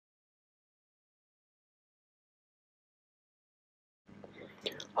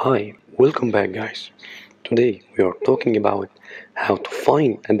Hi, welcome back guys. Today we are talking about how to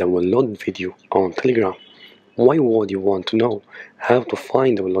find and download video on Telegram. Why would you want to know how to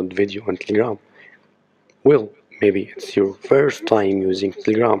find and download video on Telegram? Well, maybe it's your first time using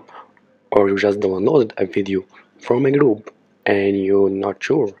Telegram or you just downloaded a video from a group and you're not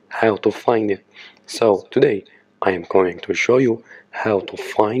sure how to find it. So today I am going to show you how to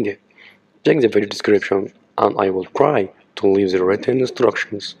find it. Check the video description and I will try to leave the written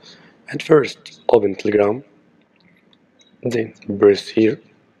instructions. At first, open Telegram, then press here.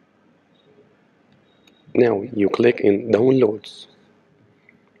 Now you click in Downloads.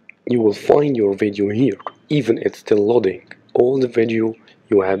 You will find your video here, even it's still loading. All the video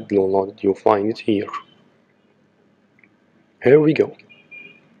you have downloaded, you find it here. Here we go.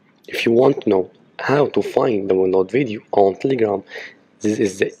 If you want to know how to find download video on Telegram, this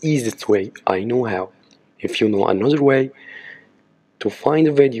is the easiest way I know how. If you know another way to find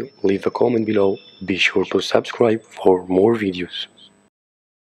a video, leave a comment below. Be sure to subscribe for more videos.